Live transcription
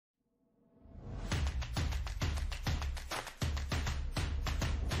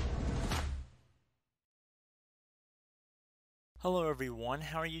Hello everyone,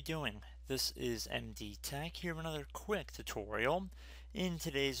 how are you doing? This is MD Tech here with another quick tutorial. In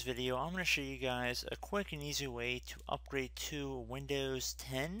today's video, I'm going to show you guys a quick and easy way to upgrade to Windows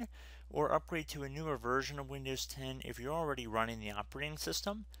 10 or upgrade to a newer version of Windows 10 if you're already running the operating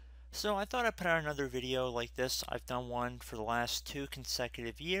system. So I thought I'd put out another video like this. I've done one for the last 2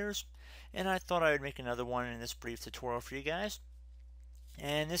 consecutive years, and I thought I would make another one in this brief tutorial for you guys.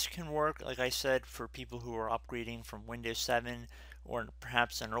 And this can work, like I said, for people who are upgrading from Windows 7 or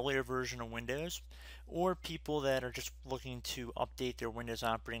perhaps an earlier version of Windows, or people that are just looking to update their Windows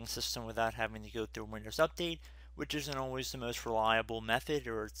operating system without having to go through Windows Update, which isn't always the most reliable method,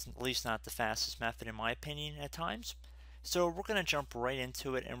 or it's at least not the fastest method in my opinion at times. So we're going to jump right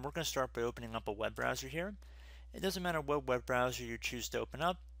into it, and we're going to start by opening up a web browser here. It doesn't matter what web browser you choose to open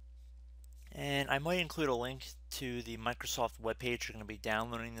up. And I might include a link to the Microsoft webpage you're going to be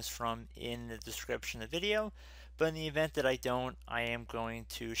downloading this from in the description of the video. But in the event that I don't, I am going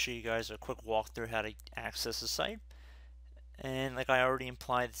to show you guys a quick walkthrough how to access the site. And like I already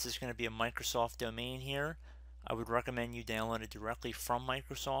implied, this is going to be a Microsoft domain here. I would recommend you download it directly from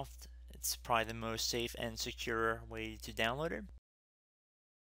Microsoft. It's probably the most safe and secure way to download it.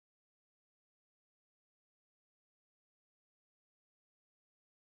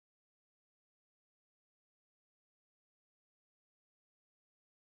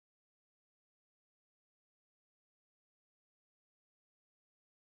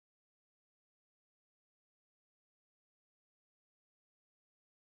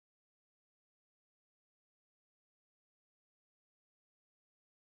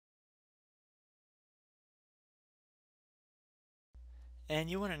 And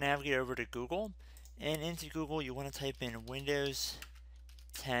you want to navigate over to Google, and into Google you want to type in Windows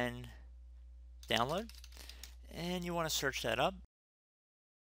 10 download, and you want to search that up.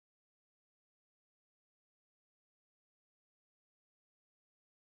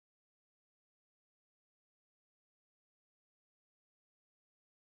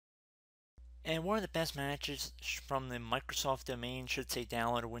 And one of the best matches from the Microsoft domain should say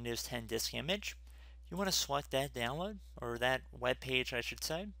download a Windows 10 disk image. You want to select that download, or that web page I should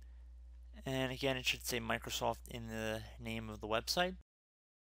say. And again, it should say Microsoft in the name of the website.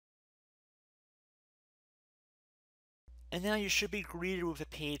 And now you should be greeted with a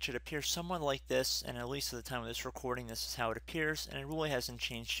page that appears somewhat like this, and at least at the time of this recording, this is how it appears, and it really hasn't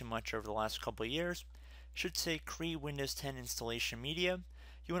changed too much over the last couple of years. It should say Create Windows 10 Installation Media.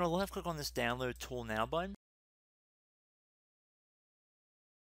 You want to left click on this Download Tool Now button.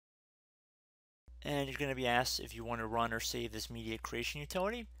 And you're going to be asked if you want to run or save this media creation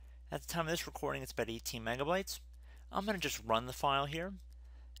utility. At the time of this recording, it's about 18 megabytes. I'm going to just run the file here.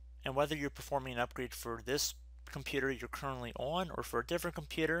 And whether you're performing an upgrade for this computer you're currently on or for a different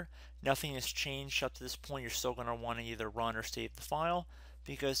computer, nothing has changed up to this point. You're still going to want to either run or save the file,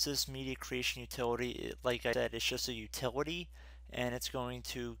 because this media creation utility, like I said, it's just a utility, and it's going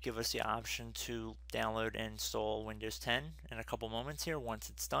to give us the option to download and install Windows 10 in a couple moments here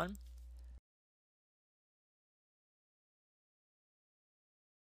once it's done.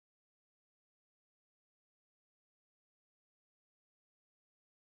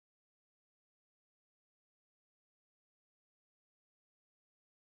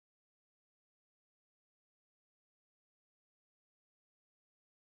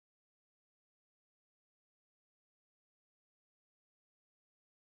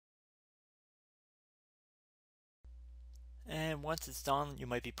 And once it's done, you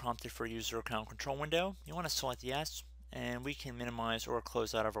might be prompted for a user account control window. You want to select yes, and we can minimize or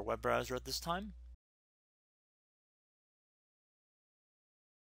close out of our web browser at this time.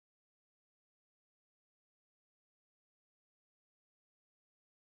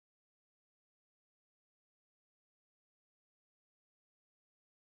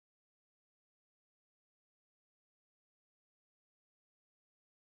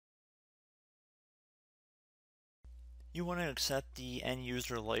 You want to accept the end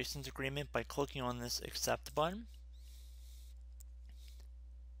user license agreement by clicking on this accept button.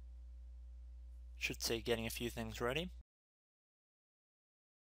 Should say getting a few things ready.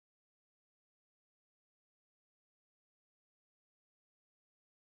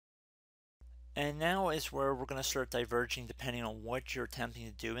 And now is where we're going to start diverging depending on what you're attempting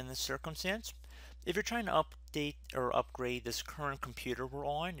to do in this circumstance. If you're trying to update or upgrade this current computer we're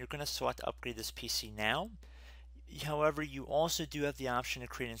on, you're going to select upgrade this PC now. However, you also do have the option to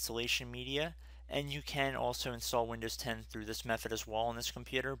create installation media, and you can also install Windows 10 through this method as well on this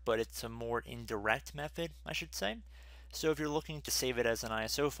computer, but it's a more indirect method, I should say. So if you're looking to save it as an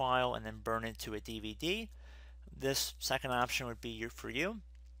ISO file and then burn it to a DVD, this second option would be for you.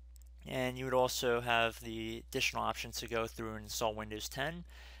 And you would also have the additional options to go through and install Windows 10.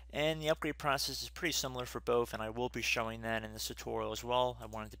 And the upgrade process is pretty similar for both, and I will be showing that in this tutorial as well. I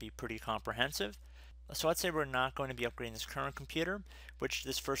want it to be pretty comprehensive. So I'd say we're not going to be upgrading this current computer, which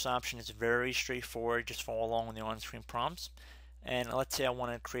this first option is very straightforward. Just follow along with the on-screen prompts. And let's say I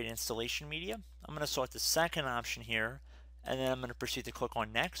want to create installation media. I'm going to select the second option here, and then I'm going to proceed to click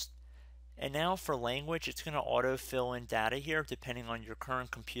on next. And now for language, it's going to auto fill in data here depending on your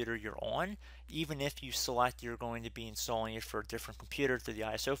current computer you're on, even if you select you're going to be installing it for a different computer through the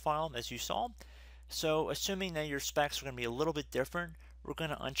ISO file, as you saw. So assuming that your specs are going to be a little bit different, we're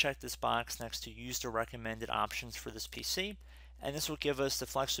going to uncheck this box next to use the recommended options for this PC. And this will give us the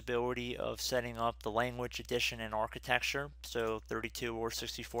flexibility of setting up the language, edition, and architecture, so 32 or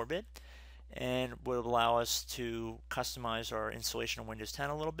 64-bit, and will allow us to customize our installation of Windows 10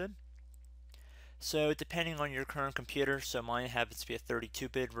 a little bit. So depending on your current computer, so mine happens to be a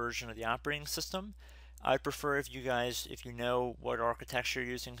 32-bit version of the operating system. I'd prefer if you know what architecture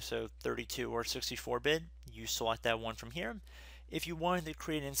you're using, so 32 or 64-bit, you select that one from here. If you wanted to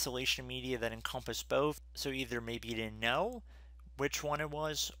create installation media that encompass both, so either maybe you didn't know which one it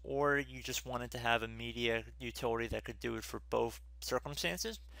was, or you just wanted to have a media utility that could do it for both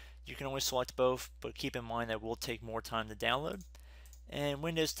circumstances, you can always select both, but keep in mind that it will take more time to download. And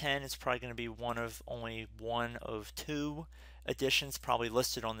Windows 10 is probably going to be only one of two editions probably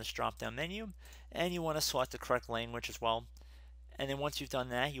listed on this drop-down menu. And you want to select the correct language as well. And then once you've done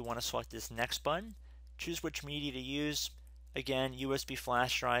that, you want to select this next button. Choose which media to use. Again, USB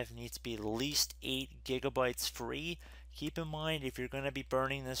flash drive needs to be at least 8 gigabytes free. Keep in mind, if you're going to be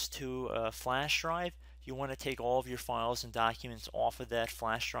burning this to a flash drive, you want to take all of your files and documents off of that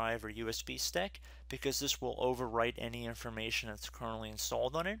flash drive or USB stick, because this will overwrite any information that's currently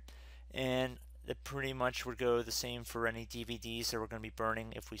installed on it. And it pretty much would go the same for any DVDs that we're going to be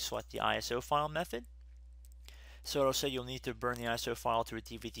burning if we select the ISO file method. So it'll say you'll need to burn the ISO file to a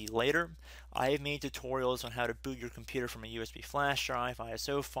DVD later. I have made tutorials on how to boot your computer from a USB flash drive,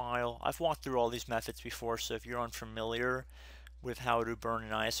 ISO file. I've walked through all these methods before, so if you're unfamiliar with how to burn an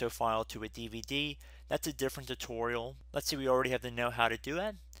ISO file to a DVD, that's a different tutorial. Let's say we already have the know-how to do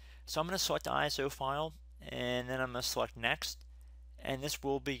that. So I'm going to select the ISO file, and then I'm going to select next. And this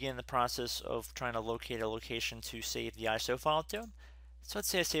will begin the process of trying to locate a location to save the ISO file to. So let's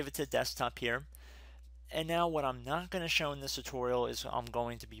say I save it to desktop here. And now what I'm not going to show in this tutorial is I'm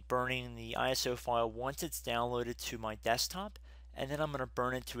going to be burning the ISO file once it's downloaded to my desktop, and then I'm going to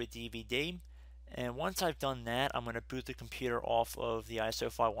burn it to a DVD. And once I've done that, I'm going to boot the computer off of the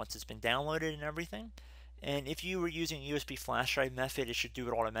ISO file once it's been downloaded and everything. And if you were using USB flash drive method, it should do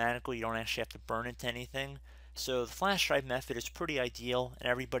it automatically. You don't actually have to burn it to anything. So the flash drive method is pretty ideal, and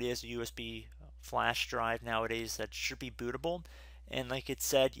everybody has a USB flash drive nowadays that should be bootable. And like it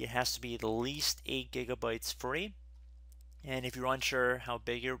said, it has to be at least 8 gigabytes free. And if you're unsure how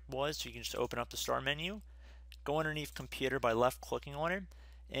big it was, you can just open up the start menu, go underneath computer by left clicking on it.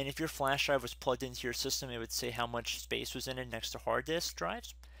 And if your flash drive was plugged into your system, it would say how much space was in it next to hard disk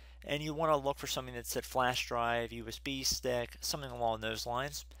drives. And you want to look for something that said flash drive, USB stick, something along those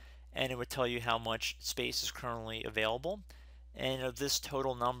lines. And it would tell you how much space is currently available. And of this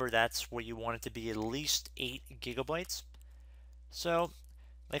total number, that's where you want it to be at least 8 gigabytes. So,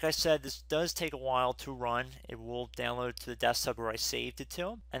 like I said, this does take a while to run. It will download to the desktop where I saved it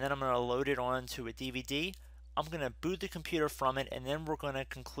to, and then I'm going to load it onto a DVD. I'm going to boot the computer from it, and then we're going to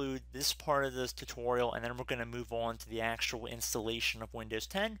conclude this part of this tutorial, and then we're going to move on to the actual installation of Windows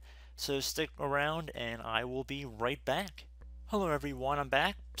 10. So stick around, and I will be right back. Hello everyone, I'm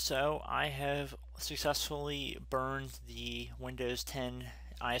back. So I have successfully burned the Windows 10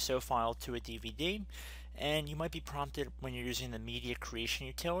 ISO file to a DVD. And you might be prompted when you're using the media creation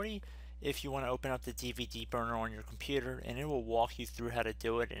utility if you want to open up the DVD burner on your computer, and it will walk you through how to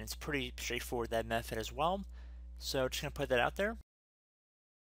do it, and it's pretty straightforward, that method as well. So just going to put that out there.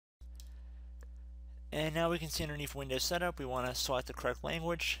 And now we can see underneath Windows Setup, we want to select the correct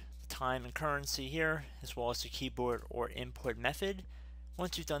language, the time and currency here, as well as the keyboard or input method.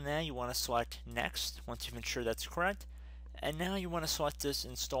 Once you've done that, you want to select Next, once you've ensured that's correct. And now you want to select this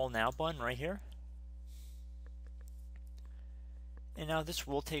Install Now button right here. And now this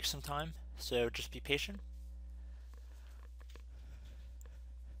will take some time, so just be patient.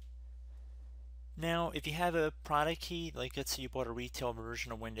 Now, if you have a product key, like let's say you bought a retail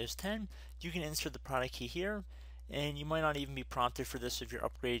version of Windows 10, you can insert the product key here, and you might not even be prompted for this if you're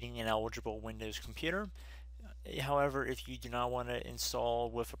upgrading an eligible Windows computer. However, if you do not want to install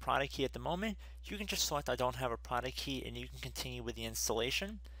with a product key at the moment, you can just select I don't have a product key, and you can continue with the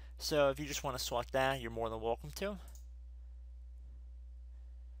installation. So if you just want to select that, you're more than welcome to.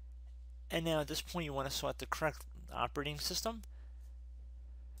 And now at this point you want to select the correct operating system.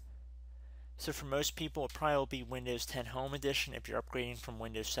 So for most people it probably will be Windows 10 Home Edition if you're upgrading from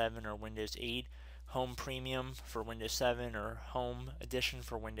Windows 7 or Windows 8, Home Premium for Windows 7 or Home Edition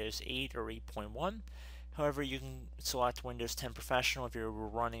for Windows 8 or 8.1. However, you can select Windows 10 Professional if you're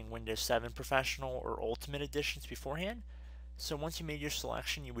running Windows 7 Professional or Ultimate Editions beforehand. So once you made your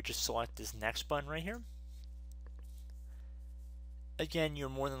selection, you would just select this next button right here. Again, you're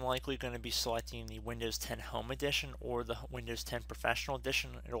more than likely going to be selecting the Windows 10 Home Edition or the Windows 10 Professional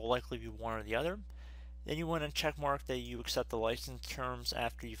Edition. It will likely be one or the other. Then you want to check mark that you accept the license terms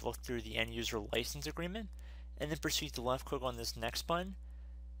after you've looked through the end user license agreement, and then proceed to left click on this next button.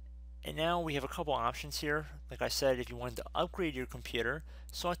 And now we have a couple options here. Like I said, if you wanted to upgrade your computer,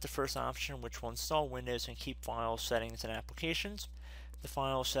 select the first option, which will install Windows and keep file settings and applications. The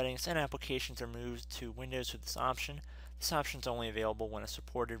file settings and applications are moved to Windows with this option. This option is only available when a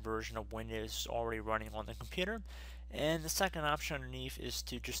supported version of Windows is already running on the computer. And the second option underneath is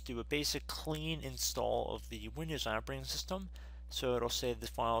to just do a basic clean install of the Windows operating system. So it'll say the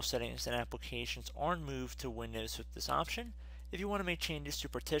file settings and applications aren't moved to Windows with this option. If you want to make changes to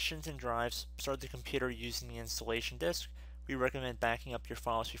partitions and drives, start the computer using the installation disk. We recommend backing up your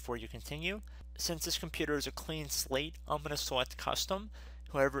files before you continue. Since this computer is a clean slate, I'm going to select custom.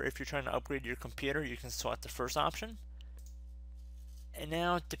 However, if you're trying to upgrade your computer, you can select the first option. And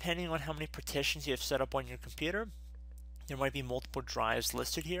now, depending on how many partitions you have set up on your computer, there might be multiple drives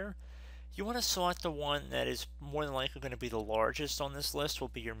listed here. You want to select the one that is more than likely going to be the largest on this list, will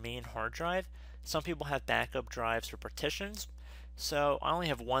be your main hard drive. Some people have backup drives for partitions. So I only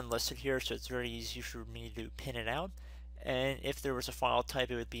have one listed here, so it's very easy for me to pin it out. And if there was a file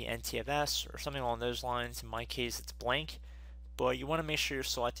type, it would be NTFS or something along those lines. In my case, it's blank. But you want to make sure you're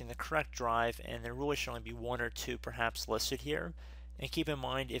selecting the correct drive, and there really should only be one or two perhaps listed here. And keep in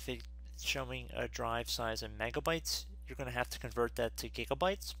mind, if it's showing a drive size in megabytes, you're going to have to convert that to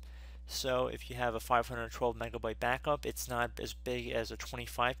gigabytes. So if you have a 512 megabyte backup, it's not as big as a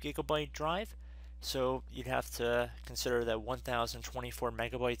 25 gigabyte drive. So you'd have to consider that 1024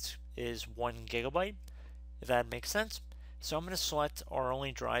 megabytes is 1 gigabyte, if that makes sense. So I'm going to select our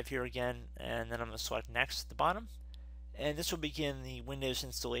only drive here again, and then I'm going to select next at the bottom. And this will begin the Windows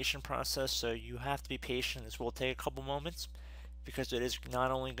installation process, so you have to be patient. This will take a couple moments because it is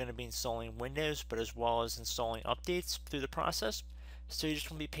not only going to be installing Windows, but as well as installing updates through the process. So you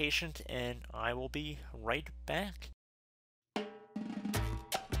just want to be patient, and I will be right back.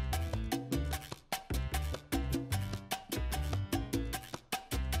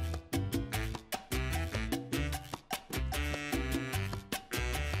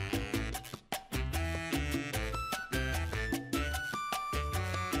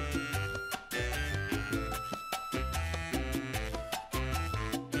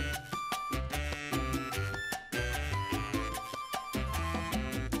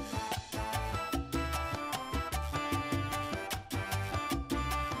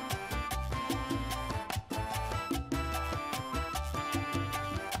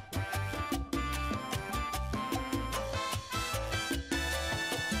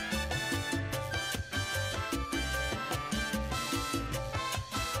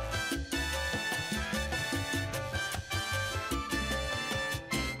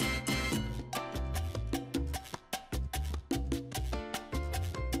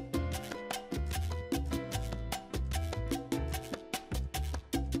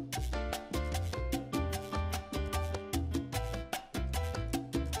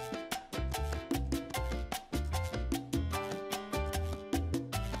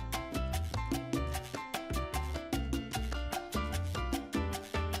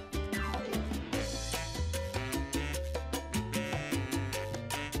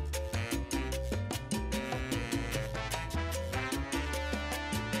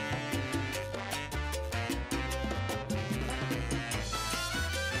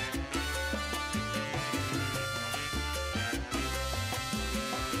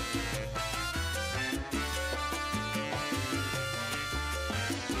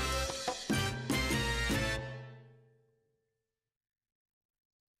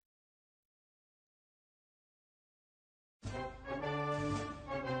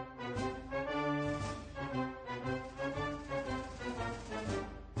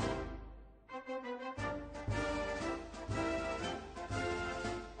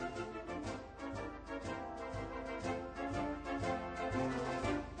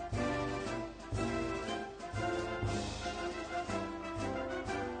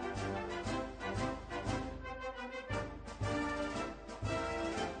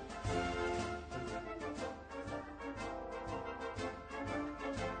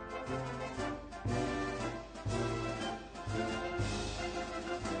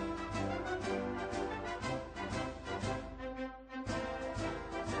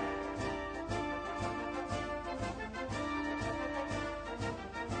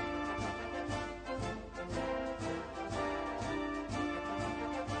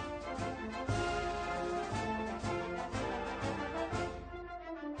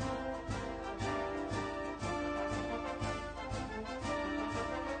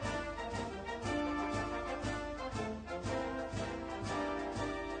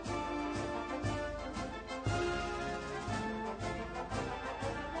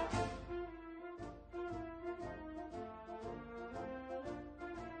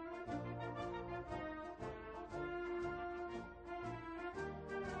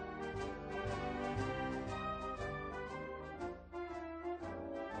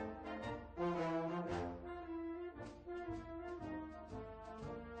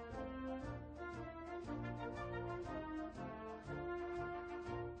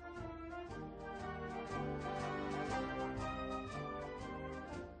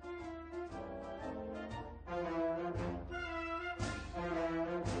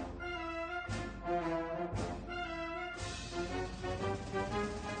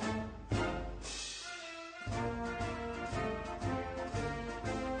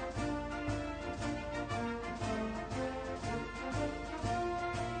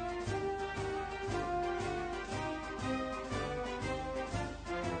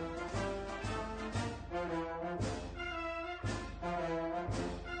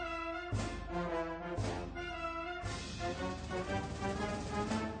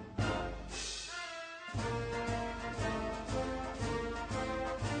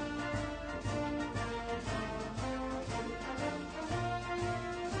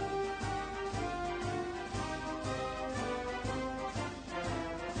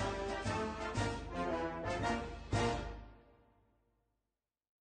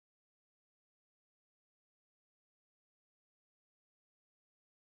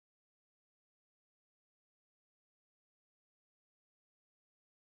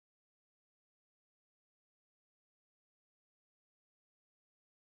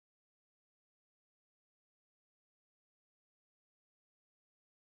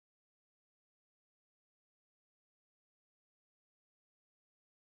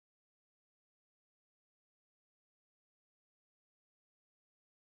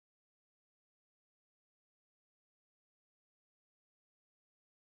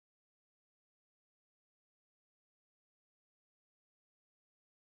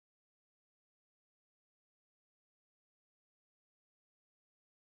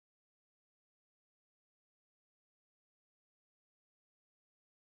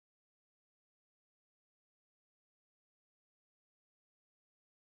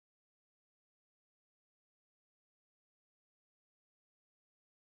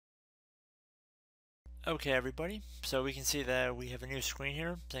 Okay, everybody, so we can see that we have a new screen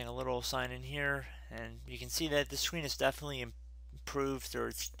here, saying a little sign in here, and you can see that the screen is definitely improved or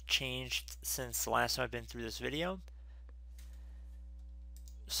it's changed since the last time I've been through this video.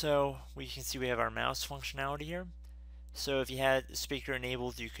 So we can see we have our mouse functionality here. So if you had the speaker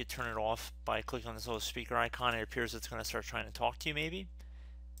enabled, you could turn it off by clicking on this little speaker icon. It appears it's going to start trying to talk to you maybe.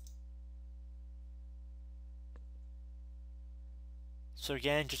 So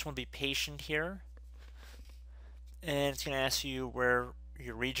again, just want to be patient here. And it's going to ask you where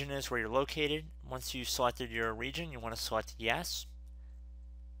your region is, where you're located. Once you've selected your region, you want to select yes.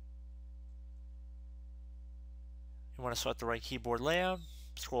 You want to select the right keyboard layout.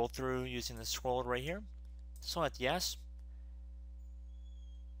 Scroll through using the scroll right here. Select yes.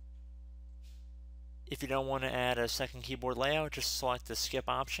 If you don't want to add a second keyboard layout, just select the skip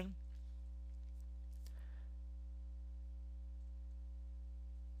option.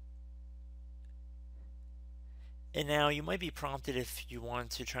 And now you might be prompted if you want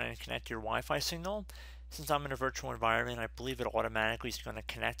to try and connect your Wi-Fi signal. Since I'm in a virtual environment, I believe it automatically is going to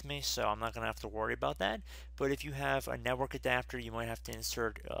connect me, so I'm not going to have to worry about that. But if you have a network adapter, you might have to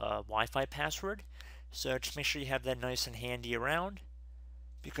insert a Wi-Fi password. So just make sure you have that nice and handy around,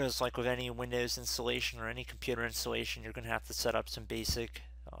 because like with any Windows installation or any computer installation, you're going to have to set up some basic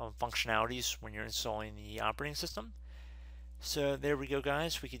functionalities when you're installing the operating system. So there we go,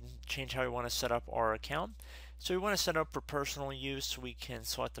 guys. We can change how we want to set up our account. So we want to set up for personal use. We can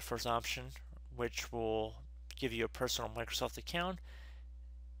select the first option, which will give you a personal Microsoft account.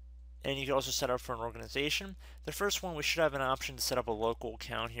 And you can also set up for an organization. The first one, we should have an option to set up a local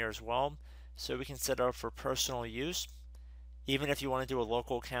account here as well. So we can set up for personal use. Even if you want to do a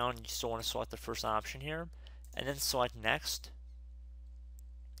local account, you still want to select the first option here. And then select next.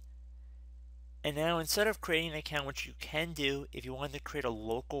 And now instead of creating an account, which you can do if you want to create a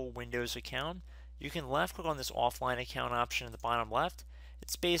local Windows account, you can left click on this offline account option in the bottom left.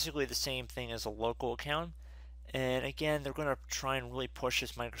 It's basically the same thing as a local account. And again, they're going to try and really push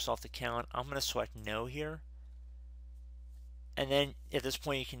this Microsoft account. I'm going to select no here. And then at this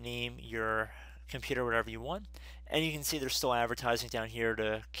point, you can name your computer whatever you want. And you can see they're still advertising down here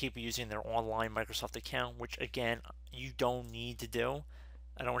to keep using their online Microsoft account, which again, you don't need to do.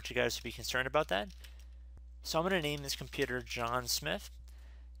 I don't want you guys to be concerned about that. So I'm going to name this computer John Smith.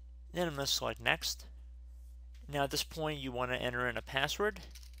 Then I'm going to select next. Now at this point you want to enter in a password.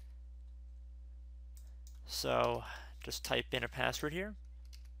 So just type in a password here.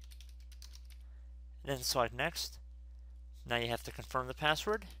 Then select next. Now you have to confirm the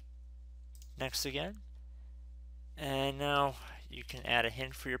password. Next again. And now you can add a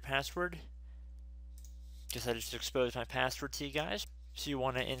hint for your password. I just exposed my password to you guys. So you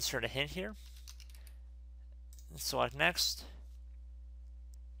want to insert a hint here. And select next.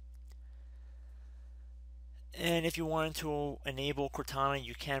 And if you wanted to enable Cortana,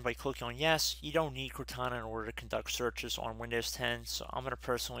 you can by clicking on yes. You don't need Cortana in order to conduct searches on Windows 10, so I'm going to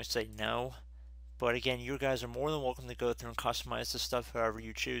personally say no. But again, you guys are more than welcome to go through and customize this stuff however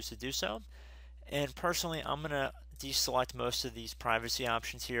you choose to do so. And personally, I'm going to deselect most of these privacy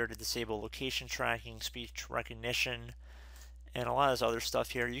options here to disable location tracking, speech recognition, and a lot of this other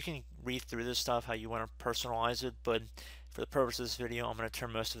stuff here. You can read through this stuff how you want to personalize it, but for the purpose of this video, I'm going to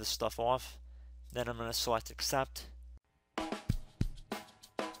turn most of this stuff off. Then I'm going to select accept.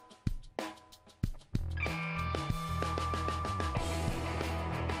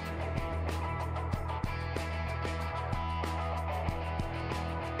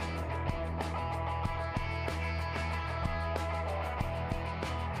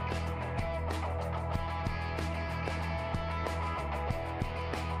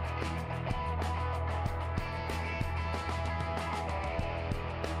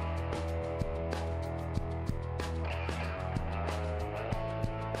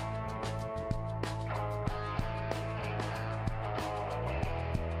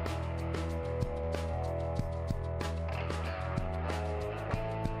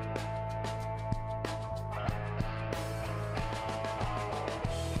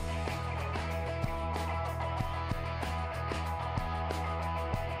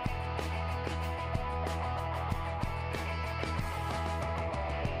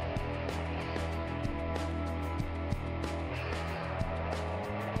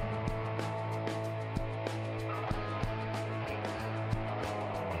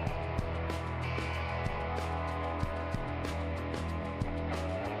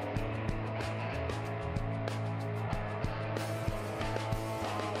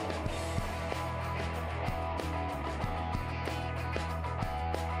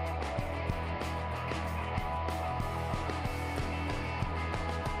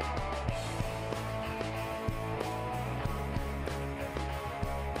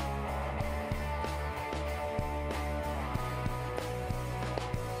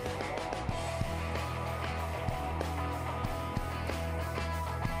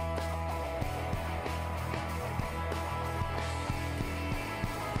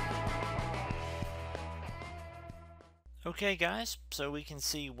 Okay guys, so we can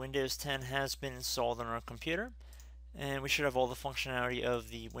see Windows 10 has been installed on our computer, and we should have all the functionality of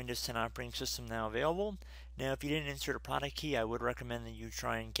the Windows 10 operating system now available. Now if you didn't insert a product key, I would recommend that you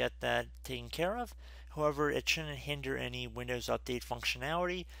try and get that taken care of. However, it shouldn't hinder any Windows Update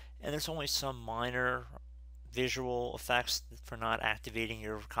functionality, and there's only some minor visual effects for not activating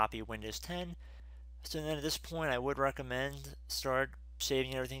your copy of Windows 10. So then at this point, I would recommend start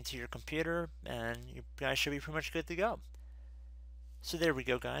saving everything to your computer, and you guys should be pretty much good to go. So there we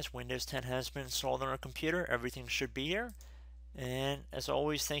go guys, Windows 10 has been installed on our computer, everything should be here. And as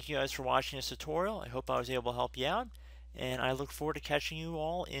always, thank you guys for watching this tutorial. I hope I was able to help you out, and I look forward to catching you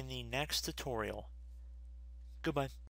all in the next tutorial. Goodbye.